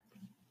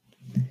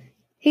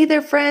Hey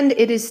there, friend.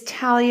 It is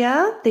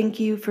Talia. Thank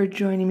you for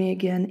joining me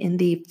again in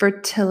the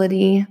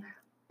Fertility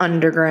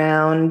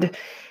Underground.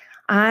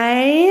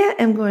 I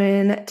am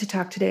going to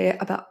talk today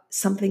about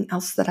something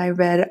else that I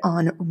read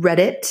on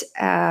Reddit.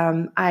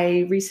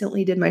 I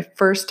recently did my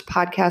first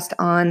podcast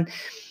on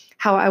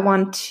how I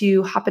want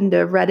to hop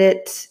into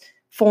Reddit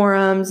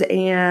forums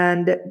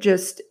and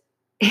just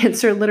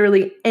answer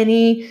literally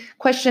any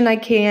question I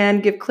can,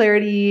 give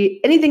clarity,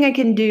 anything I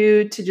can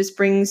do to just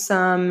bring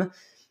some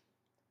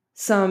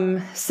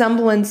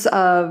semblance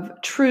of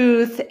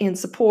truth and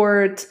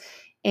support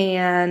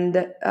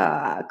and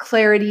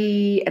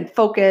clarity and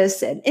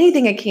focus and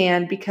anything I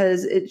can,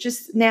 because it's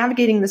just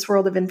navigating this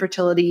world of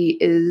infertility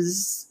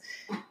is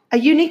a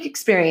unique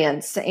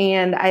experience.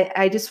 And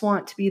I just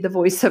want to be the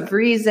voice of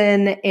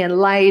reason and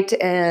light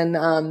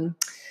and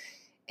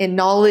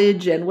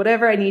knowledge and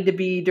whatever I need to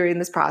be during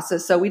this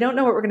process. So we don't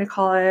know what we're going to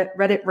call it.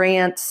 Reddit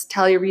rants,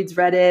 Talia reads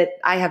Reddit.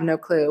 I have no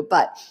clue.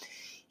 But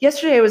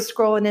yesterday I was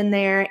scrolling in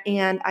there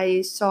and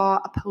I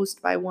saw a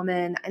post by a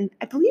woman, and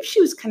I believe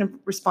she was kind of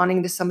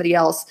responding to somebody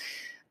else,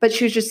 but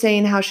she was just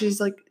saying how she's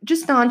like,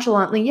 just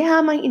nonchalantly, yeah,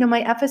 my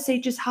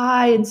FSH is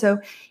high. And so,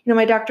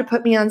 my doctor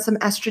put me on some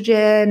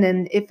estrogen,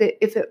 and if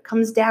it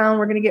comes down,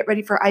 we're going to get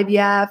ready for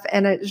IVF.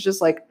 And it's just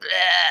like,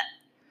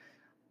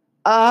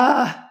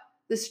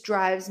 this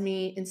drives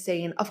me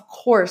insane. Of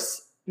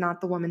course, not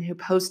the woman who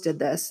posted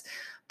this,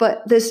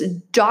 but this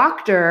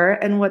doctor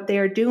and what they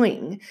are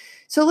doing.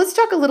 So let's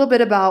talk a little bit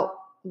about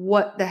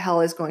what the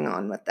hell is going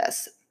on with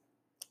this.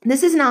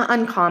 This is not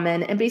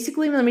uncommon. And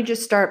basically, let me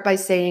just start by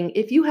saying,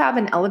 if you have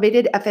an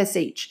elevated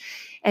FSH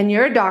and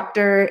your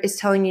doctor is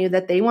telling you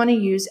that they want to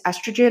use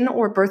estrogen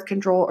or birth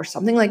control or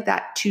something like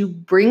that to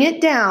bring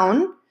it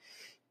down,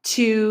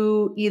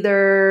 to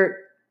either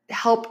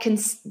help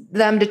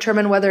them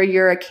determine whether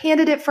you're a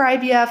candidate for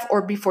IVF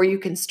or before you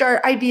can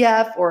start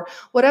IVF or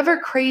whatever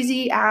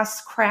crazy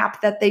ass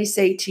crap that they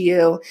say to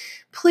you,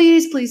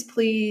 please, please,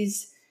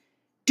 please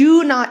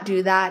do not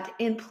do that.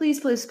 And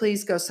please, please,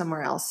 please go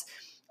somewhere else.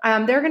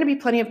 There are going to be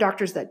plenty of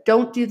doctors that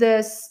don't do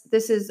this.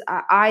 This is,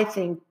 I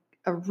think,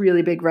 a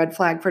really big red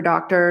flag for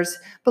doctors.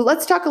 But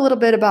let's talk a little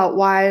bit about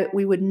why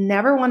we would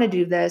never want to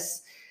do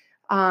this.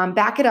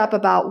 Back it up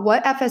about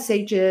what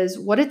FSH is,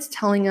 what it's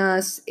telling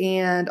us,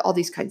 and all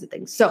these kinds of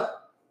things. So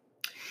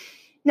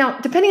now,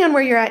 depending on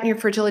where you're at in your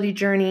fertility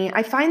journey,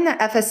 I find that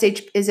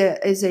FSH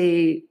is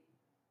a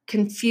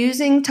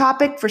confusing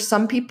topic for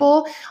some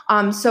people.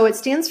 So it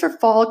stands for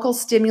follicle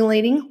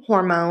stimulating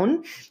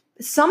hormone.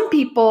 Some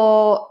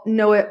people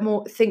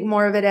think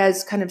more of it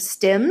as kind of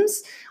stims.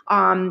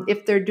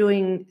 If they're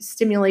doing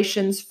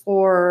stimulations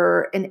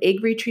for an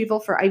egg retrieval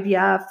for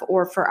IVF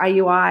or for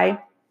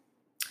IUI,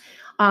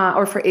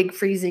 or for egg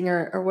freezing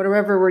or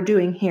whatever we're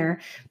doing here.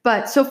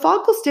 But so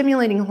follicle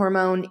stimulating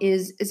hormone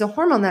is a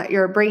hormone that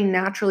your brain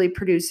naturally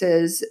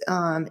produces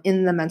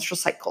in the menstrual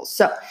cycle.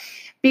 So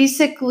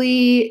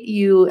basically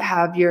you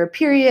have your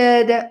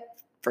period,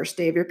 first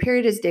day of your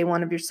period is day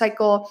 1 of your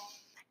cycle,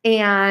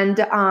 and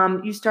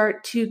you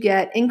start to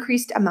get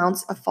increased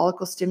amounts of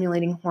follicle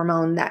stimulating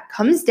hormone that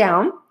comes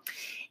down,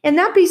 and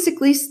that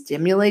basically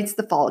stimulates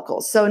the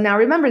follicles. So now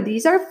remember,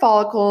 these are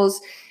follicles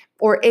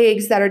or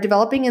eggs that are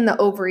developing in the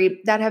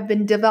ovary that have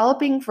been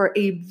developing for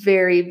a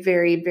very,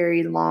 very,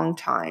 very long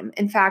time.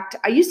 In fact,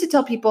 I used to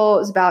tell people it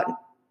was about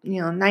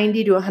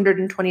 90 to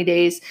 120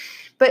 days.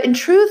 But in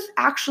truth,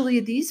 actually,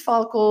 these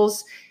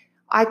follicles,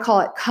 I call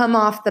it come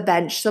off the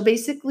bench. So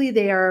basically,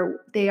 they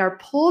are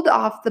pulled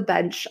off the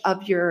bench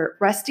of your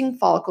resting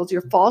follicles,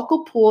 your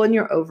follicle pool in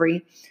your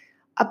ovary,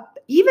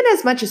 even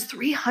as much as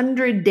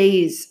 300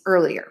 days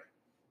earlier.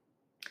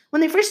 When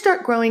they first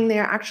start growing, they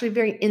are actually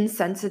very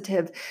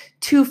insensitive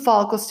to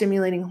follicle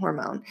stimulating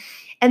hormone.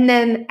 And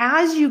then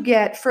as you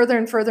get further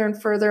and further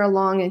and further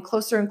along and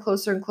closer and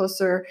closer and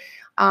closer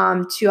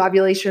to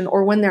ovulation,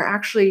 or when they're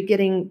actually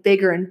getting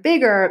bigger and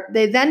bigger,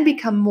 they then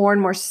become more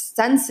and more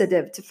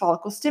sensitive to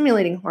follicle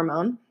stimulating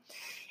hormone.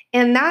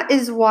 And that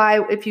is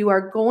why if you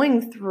are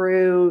going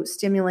through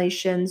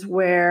stimulations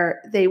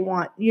where they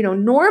want,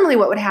 normally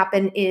what would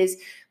happen is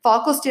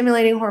follicle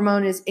stimulating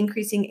hormone is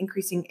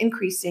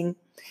increasing.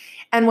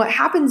 And what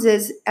happens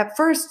is at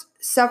first,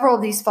 several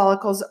of these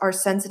follicles are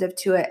sensitive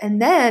to it.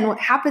 And then what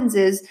happens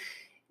is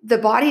the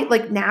body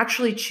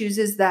naturally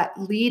chooses that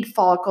lead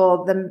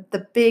follicle,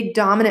 the big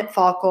dominant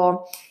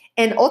follicle.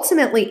 And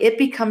ultimately it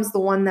becomes the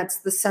one that's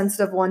the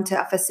sensitive one to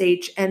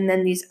FSH. And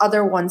then these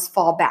other ones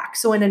fall back.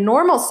 So in a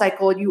normal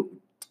cycle, you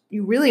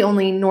really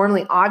only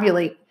normally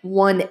ovulate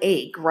one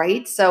egg,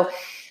 right? So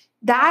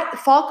that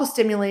follicle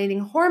stimulating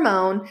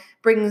hormone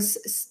brings,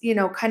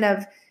 kind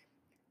of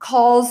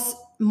calls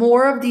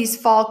more of these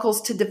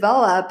follicles to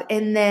develop,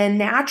 and then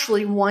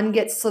naturally one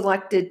gets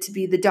selected to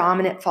be the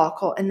dominant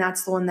follicle, and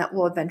that's the one that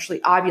will eventually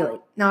ovulate.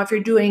 Now, if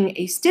you're doing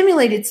a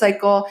stimulated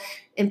cycle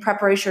in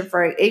preparation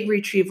for an egg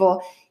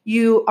retrieval,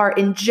 you are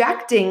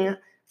injecting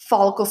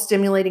follicle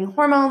stimulating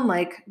hormone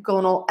like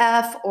gonal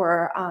F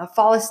or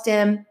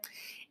follistim,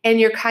 and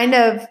you're kind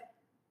of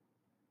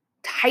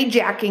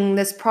hijacking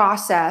this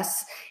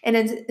process. And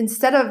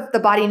instead of the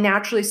body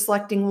naturally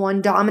selecting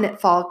one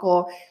dominant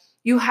follicle,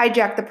 you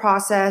hijack the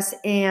process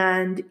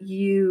and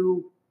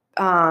you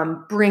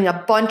bring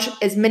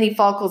as many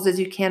follicles as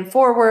you can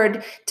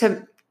forward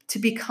to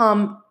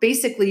become,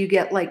 basically you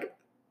get like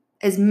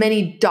as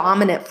many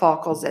dominant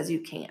follicles as you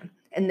can.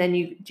 And then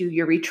you do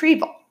your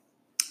retrieval.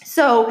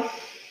 So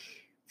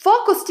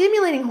follicle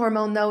stimulating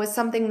hormone, though, is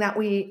something that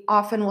we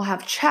often will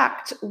have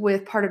checked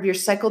with part of your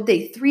cycle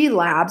day 3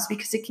 labs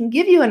because it can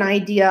give you an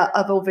idea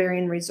of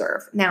ovarian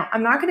reserve. Now,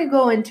 I'm not going to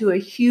go into a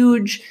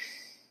huge,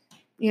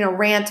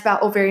 rant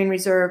about ovarian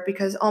reserve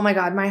because, oh my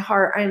God, my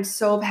heart, I am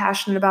so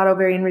passionate about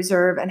ovarian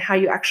reserve and how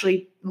you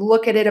actually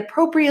look at it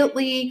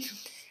appropriately,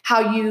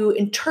 how you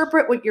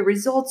interpret what your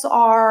results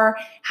are,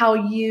 how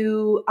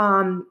you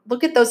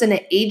look at those in an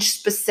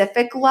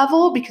age-specific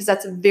level, because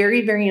that's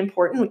very, very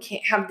important. We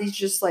can't have these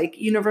just like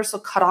universal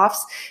cutoffs,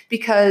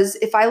 because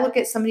if I look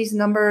at somebody's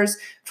numbers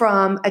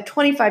from a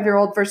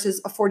 25-year-old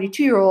versus a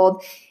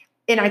 42-year-old,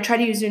 and I try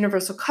to use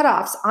universal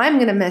cutoffs, I'm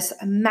going to miss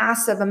a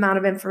massive amount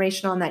of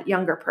information on that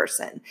younger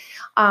person.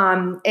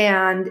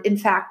 And in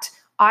fact,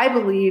 I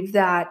believe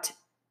that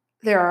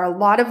there are a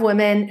lot of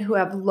women who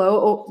have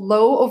low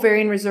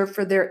ovarian reserve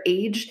for their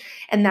age,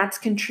 and that's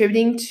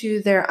contributing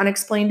to their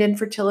unexplained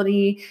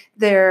infertility,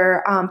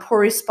 their poor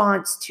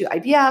response to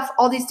IVF,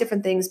 all these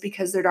different things,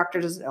 because their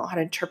doctor doesn't know how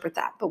to interpret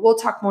that. But we'll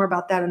talk more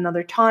about that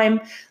another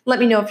time. Let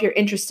me know if you're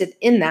interested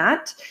in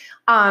that.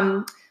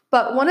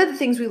 But one of the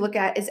things we look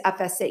at is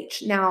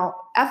FSH. Now,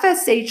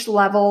 FSH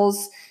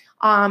levels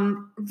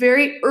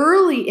very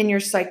early in your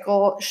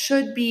cycle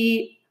should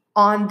be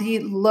on the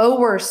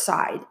lower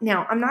side.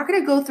 Now, I'm not going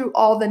to go through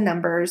all the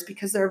numbers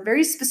because they're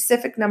very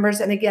specific numbers.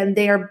 And again,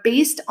 they are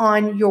based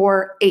on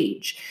your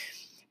age.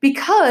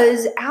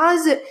 Because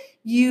as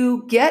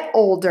you get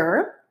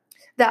older,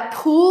 that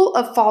pool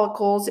of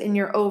follicles in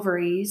your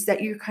ovaries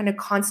that you're kind of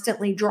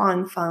constantly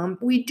drawing from,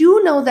 we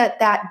do know that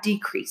that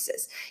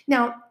decreases.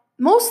 Now,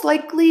 most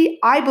likely,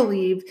 I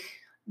believe,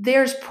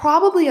 there's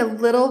probably a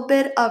little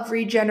bit of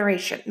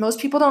regeneration. Most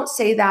people don't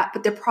say that,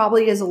 but there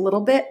probably is a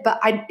little bit, but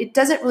it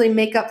doesn't really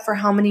make up for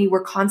how many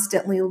we're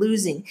constantly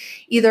losing,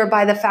 either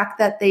by the fact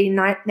that they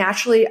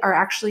naturally are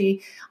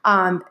actually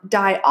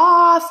die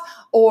off,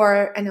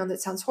 or I know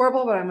that sounds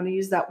horrible, but I'm going to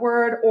use that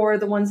word, or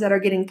the ones that are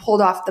getting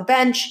pulled off the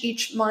bench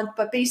each month,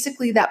 but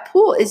basically that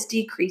pool is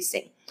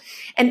decreasing.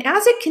 And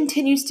as it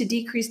continues to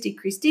decrease,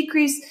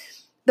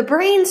 the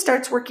brain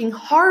starts working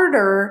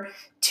harder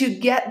to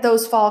get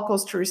those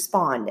follicles to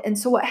respond. And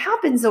so what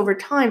happens over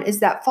time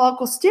is that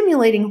follicle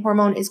stimulating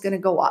hormone is going to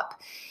go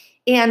up.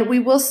 And we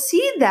will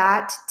see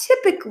that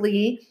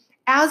typically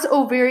as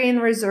ovarian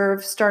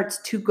reserve starts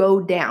to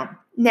go down.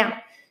 Now,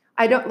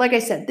 like I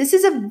said, this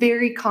is a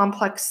very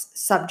complex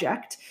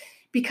subject,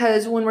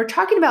 because when we're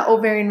talking about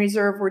ovarian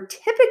reserve, we're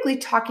typically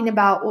talking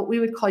about what we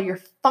would call your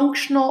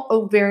functional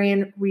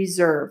ovarian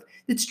reserve.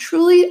 It's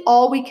truly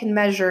all we can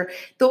measure.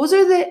 Those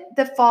are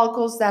the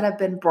follicles that have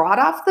been brought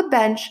off the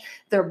bench.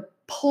 They're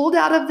pulled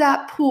out of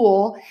that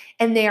pool,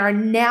 and they are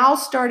now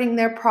starting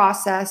their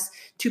process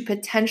to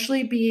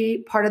potentially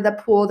be part of the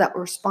pool that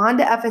will respond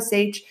to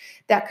FSH,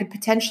 that could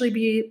potentially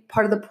be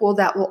part of the pool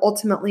that will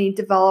ultimately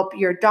develop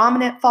your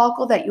dominant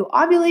follicle that you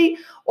ovulate,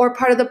 or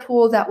part of the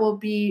pool that will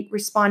be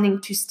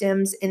responding to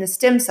stems in a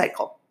stem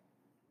cycle.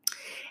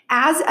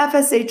 As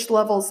FSH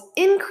levels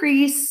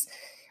increase,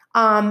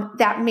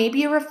 that may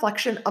be a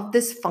reflection of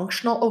this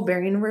functional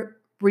ovarian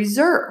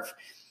reserve.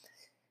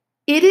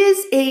 It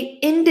is an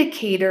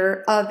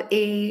indicator of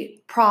a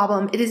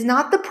problem. It is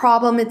not the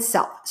problem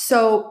itself.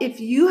 So if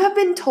you have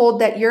been told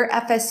that your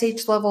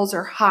FSH levels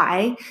are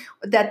high,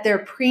 that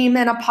they're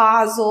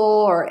premenopausal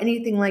or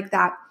anything like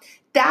that,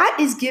 that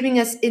is giving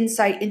us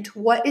insight into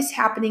what is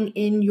happening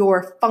in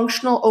your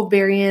functional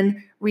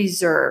ovarian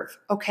reserve,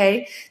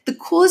 okay? The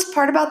coolest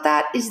part about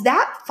that is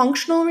that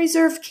functional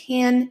reserve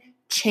can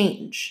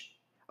change,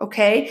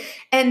 okay?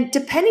 And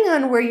depending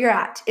on where you're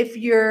at,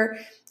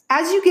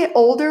 as you get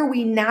older,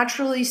 we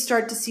naturally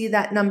start to see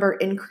that number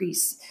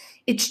increase.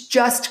 It's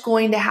just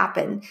going to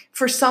happen.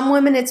 For some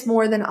women, it's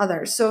more than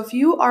others. So if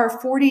you are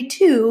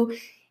 42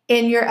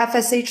 and your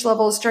FSH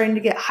level is starting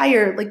to get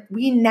higher, like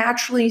we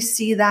naturally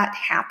see that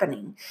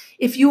happening.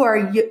 If you are,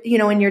 in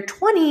your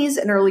 20s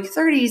and early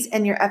 30s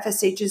and your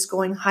FSH is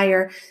going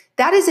higher,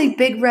 that is a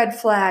big red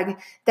flag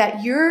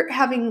that you're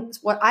having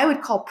what I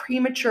would call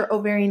premature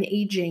ovarian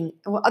aging,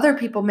 what other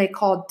people may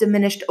call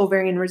diminished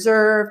ovarian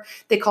reserve.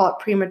 They call it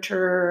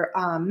premature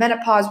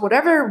menopause,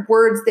 whatever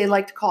words they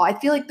like to call. I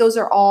feel like those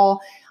are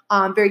all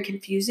very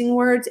confusing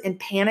words and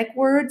panic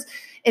words.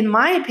 In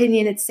my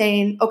opinion, it's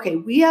saying, okay,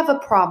 we have a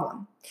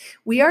problem.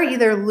 We are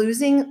either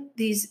losing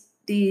this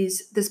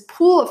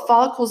pool of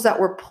follicles that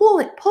we're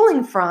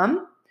pulling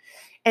from,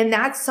 and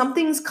that's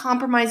something's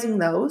compromising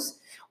those,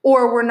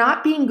 or we're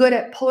not being good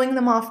at pulling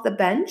them off the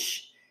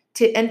bench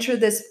to enter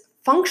this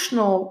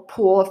functional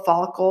pool of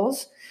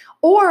follicles,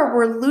 or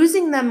we're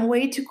losing them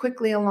way too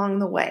quickly along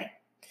the way.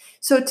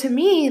 So to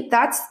me,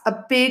 that's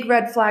a big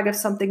red flag of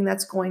something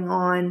that's going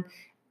on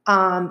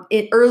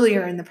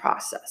earlier in the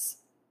process.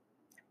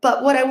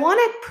 But what I want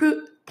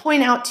to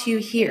point out to you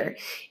here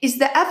is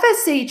the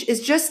FSH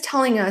is just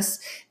telling us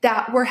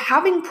that we're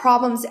having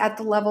problems at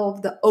the level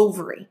of the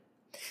ovary.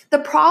 The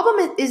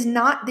problem is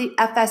not the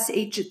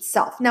FSH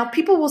itself. Now,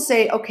 people will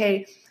say,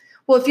 okay,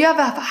 well, if you have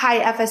a high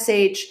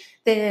FSH,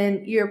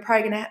 then you're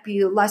probably going to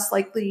be less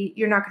likely,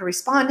 you're not going to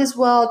respond as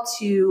well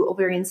to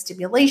ovarian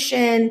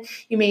stimulation.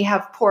 You may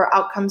have poor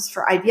outcomes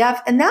for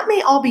IVF, and that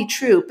may all be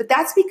true, but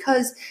that's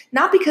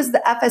not because of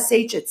the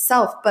FSH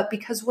itself, but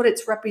because what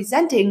it's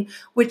representing,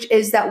 which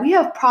is that we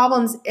have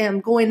problems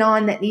going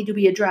on that need to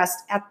be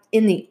addressed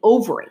in the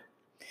ovary.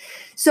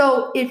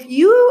 So if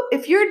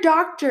your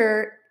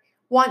doctor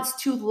wants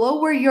to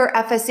lower your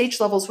FSH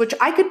levels, which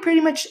I could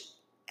pretty much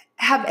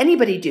have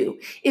anybody do.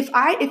 If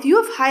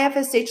you have high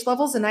FSH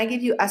levels and I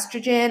give you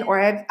estrogen,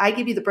 or I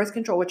give you the birth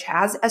control, which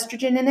has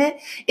estrogen in it,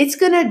 it's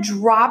going to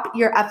drop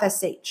your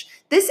FSH.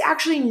 This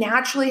actually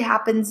naturally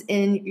happens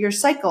in your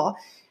cycle.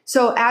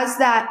 So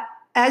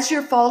as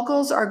your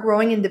follicles are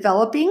growing and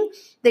developing,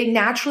 they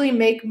naturally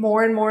make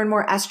more and more and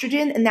more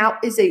estrogen. And that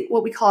is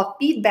what we call a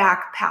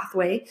feedback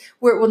pathway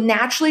where it will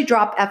naturally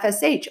drop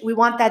FSH. We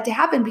want that to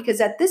happen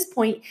because at this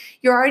point,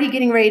 you're already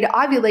getting ready to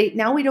ovulate.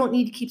 Now we don't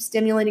need to keep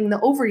stimulating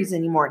the ovaries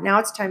anymore. Now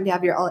it's time to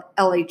have your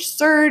LH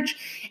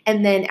surge.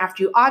 And then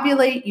after you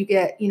ovulate, you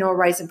get, a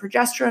rise in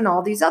progesterone,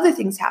 all these other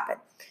things happen.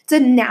 It's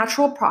a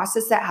natural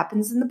process that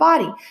happens in the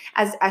body.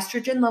 As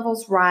estrogen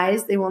levels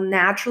rise, they will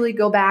naturally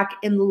go back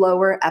and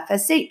lower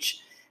FSH.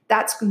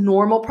 That's a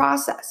normal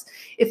process.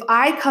 If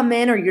I come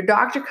in or your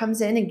doctor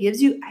comes in and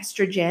gives you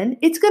estrogen,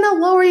 it's going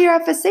to lower your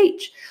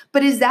FSH.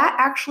 But is that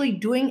actually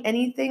doing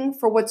anything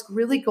for what's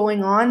really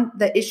going on,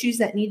 the issues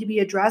that need to be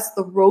addressed,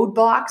 the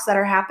roadblocks that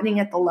are happening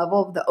at the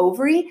level of the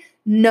ovary?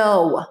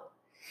 No.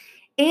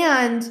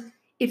 And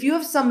if you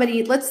have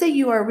somebody, let's say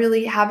you are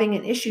really having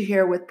an issue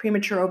here with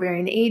premature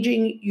ovarian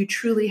aging, you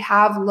truly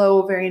have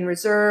low ovarian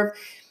reserve,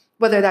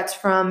 whether that's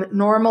from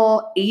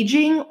normal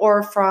aging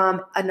or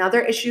from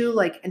another issue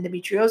like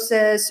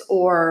endometriosis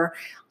or,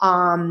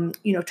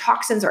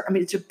 toxins, or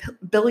it's a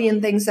billion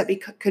things that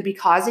could be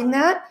causing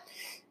that,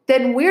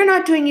 then we're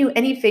not doing you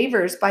any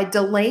favors by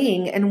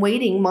delaying and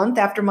waiting month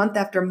after month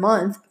after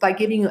month by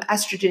giving you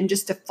estrogen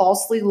just to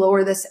falsely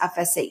lower this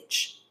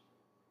FSH.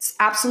 It's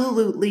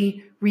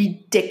absolutely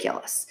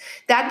ridiculous.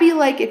 That'd be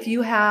like if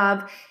you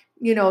have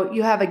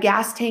a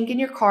gas tank in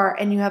your car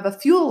and you have a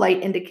fuel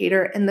light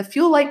indicator and the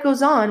fuel light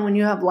goes on when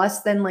you have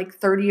less than like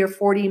 30 or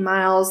 40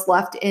 miles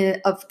left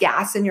of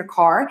gas in your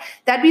car.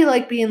 That'd be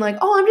like being like,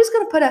 oh, I'm just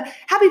going to put a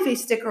happy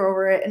face sticker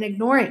over it and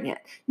ignoring it.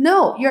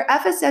 No, your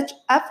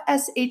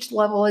FSH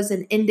level is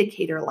an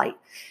indicator light.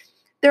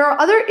 There are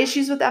other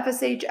issues with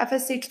FSH.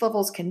 FSH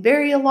levels can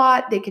vary a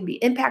lot. They can be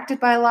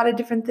impacted by a lot of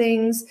different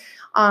things.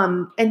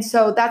 And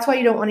so that's why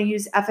you don't want to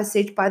use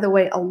FSH, by the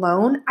way,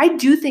 alone. I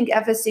do think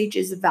FSH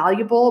is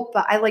valuable,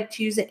 but I like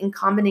to use it in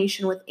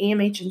combination with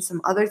AMH and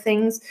some other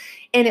things.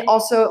 And it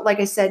also,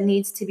 like I said,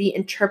 needs to be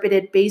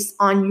interpreted based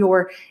on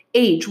your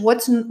age.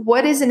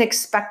 What is an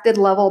expected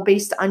level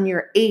based on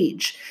your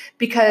age?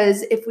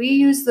 Because if we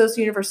use those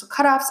universal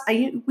cutoffs,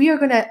 we are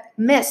going to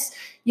miss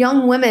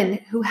young women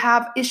who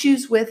have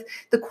issues with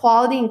the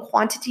quality and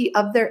quantity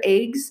of their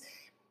eggs.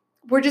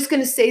 We're just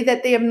going to say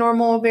that they have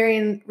normal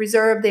ovarian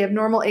reserve, they have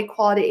normal egg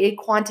quality, egg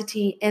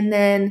quantity, and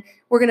then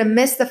we're going to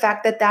miss the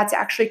fact that that's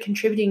actually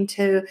contributing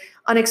to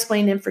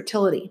unexplained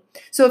infertility.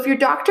 So if your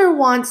doctor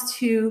wants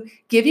to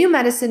give you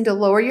medicine to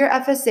lower your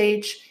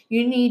FSH,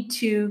 you need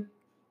to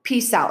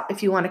peace out.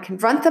 If you want to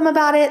confront them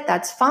about it,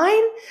 that's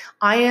fine.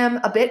 I am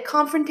a bit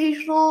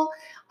confrontational.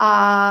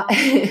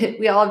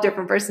 We all have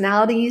different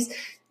personalities.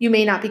 You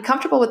may not be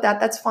comfortable with that.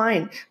 That's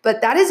fine.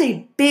 But that is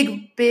a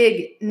big,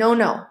 big no.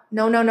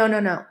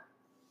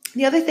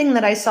 The other thing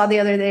that I saw the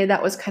other day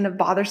that was kind of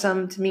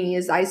bothersome to me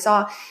is I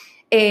saw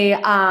a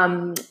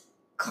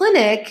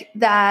clinic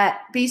that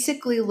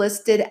basically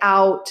listed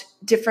out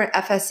different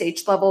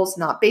FSH levels,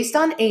 not based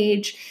on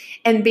age,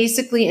 and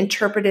basically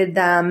interpreted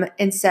them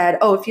and said,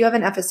 oh, if you have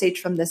an FSH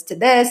from this to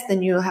this,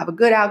 then you'll have a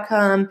good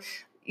outcome.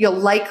 You'll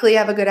likely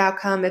have a good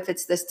outcome. If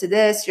it's this to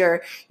this,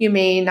 you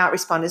may not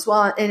respond as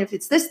well. And if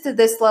it's this to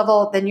this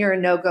level, then you're a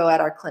no-go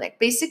at our clinic.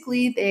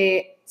 Basically,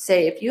 they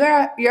say, if your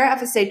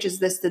FSH is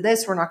this to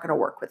this, we're not going to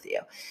work with you.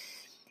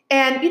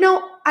 And,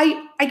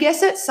 I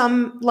guess at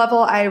some level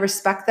I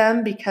respect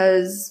them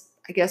because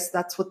I guess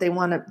that's what they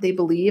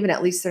believe, and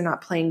at least they're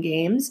not playing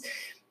games.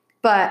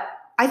 But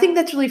I think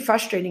that's really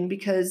frustrating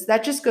because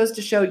that just goes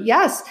to show,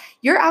 yes,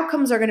 your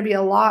outcomes are going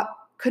to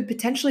could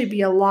potentially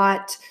be a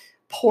lot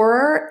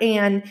poorer,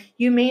 and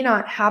you may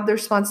not have the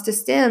response to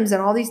stims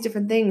and all these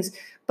different things,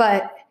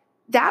 but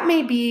that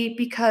may be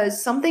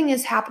because something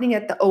is happening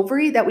at the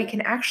ovary that we can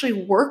actually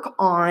work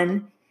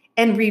on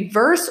and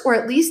reverse or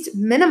at least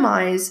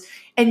minimize,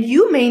 and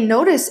you may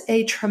notice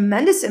a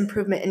tremendous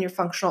improvement in your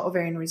functional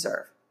ovarian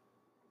reserve.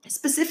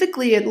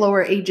 specifically at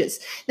lower ages.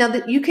 Now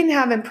that you can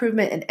have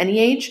improvement at any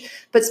age,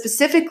 but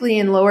specifically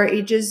in lower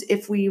ages,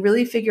 if we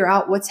really figure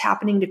out what's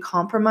happening to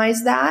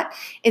compromise that,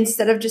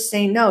 instead of just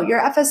saying, no,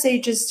 your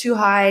FSH is too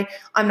high,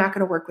 I'm not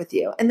going to work with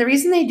you. And the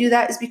reason they do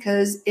that is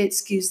because it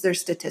skews their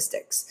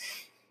statistics.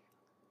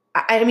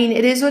 I mean,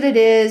 it is what it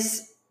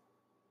is.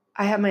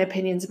 I have my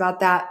opinions about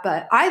that,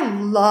 but I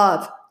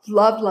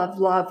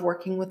love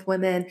working with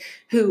women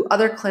who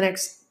other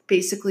clinics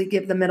basically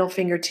give the middle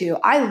finger to.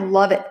 I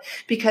love it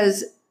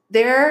because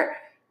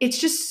it's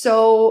just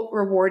so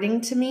rewarding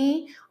to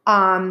me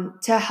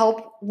to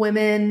help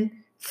women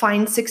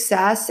find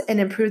success and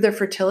improve their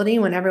fertility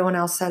when everyone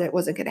else said it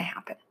wasn't going to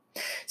happen.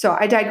 So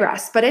I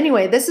digress. But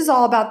anyway, this is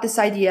all about this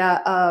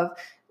idea of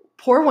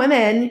poor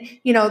women,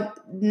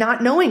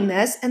 not knowing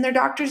this and their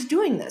doctors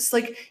doing this.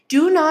 Like,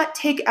 do not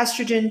take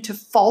estrogen to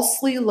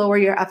falsely lower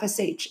your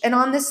FSH. And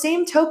on the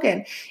same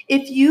token,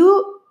 if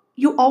you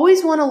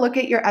always want to look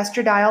at your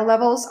estradiol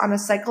levels on a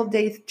cycle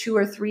day 2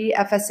 or 3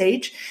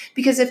 FSH,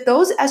 because if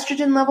those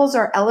estrogen levels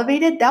are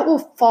elevated, that will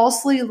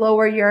falsely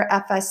lower your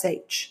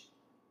FSH.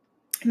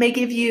 It may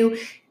give you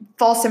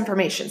false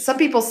information. Some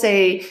people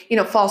say,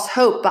 false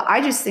hope, but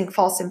I just think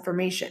false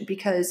information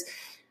because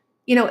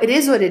it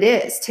is what it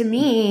is. To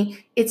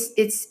me,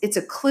 it's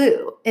a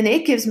clue, and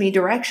it gives me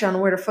direction on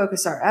where to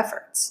focus our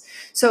efforts.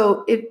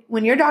 So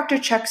when your doctor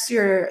checks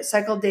your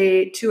cycle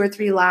day 2 or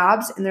 3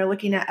 labs and they're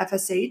looking at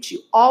FSH, you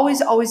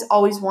always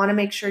want to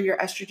make sure your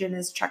estrogen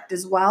is checked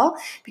as well,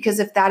 because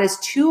if that is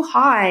too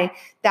high,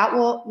 that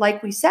will,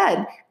 like we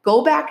said,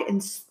 go back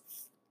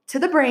to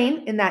the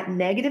brain in that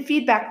negative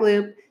feedback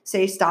loop,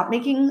 say stop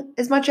making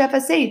as much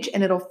FSH,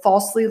 and it'll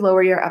falsely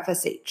lower your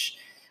FSH.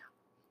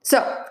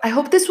 So I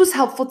hope this was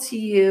helpful to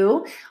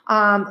you.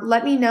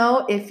 Let me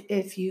know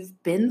if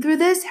you've been through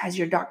this. Has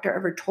your doctor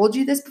ever told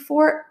you this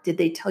before? Did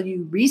they tell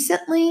you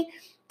recently?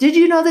 Did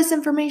you know this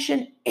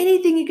information?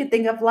 Anything you could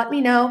think of, let me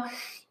know.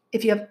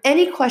 If you have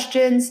any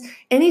questions,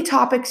 any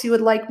topics you would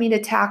like me to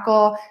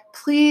tackle,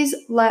 please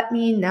let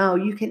me know.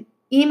 You can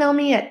email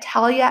me at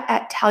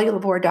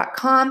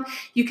talia@talialabor.com.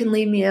 You can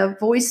leave me a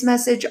voice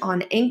message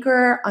on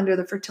Anchor under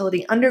the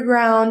Fertility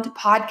Underground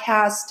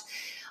podcast.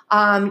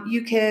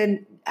 You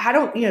can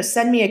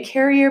send me a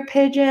carrier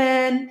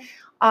pigeon.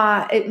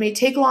 It may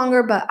take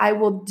longer, but I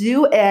will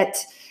do it.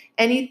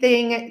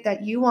 Anything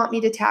that you want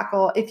me to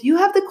tackle. If you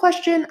have the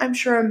question, I'm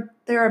sure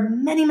there are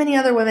many, many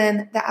other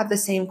women that have the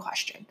same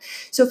question.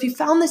 So if you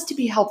found this to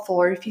be helpful,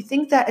 or if you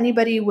think that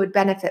anybody would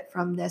benefit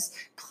from this,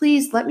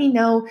 please let me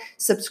know.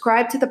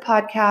 Subscribe to the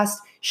podcast,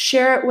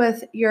 share it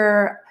with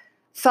your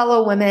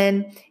fellow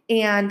women,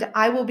 and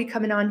I will be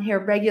coming on here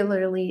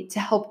regularly to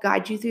help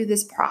guide you through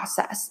this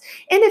process.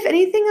 And if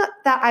anything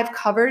that I've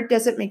covered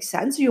doesn't make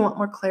sense or you want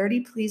more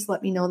clarity, please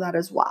let me know that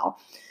as well.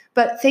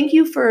 But thank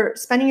you for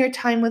spending your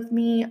time with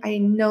me. I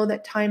know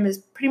that time is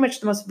pretty much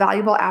the most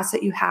valuable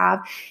asset you have.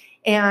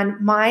 And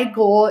my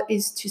goal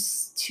is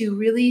to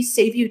really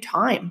save you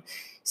time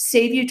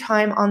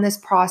on this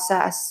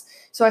process.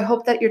 So I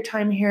hope that your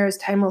time here is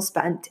time well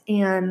spent.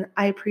 And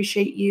I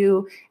appreciate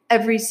you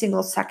every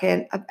single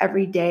second of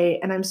every day.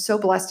 And I'm so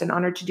blessed and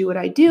honored to do what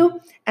I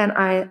do. And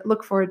I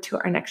look forward to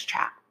our next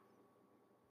chat.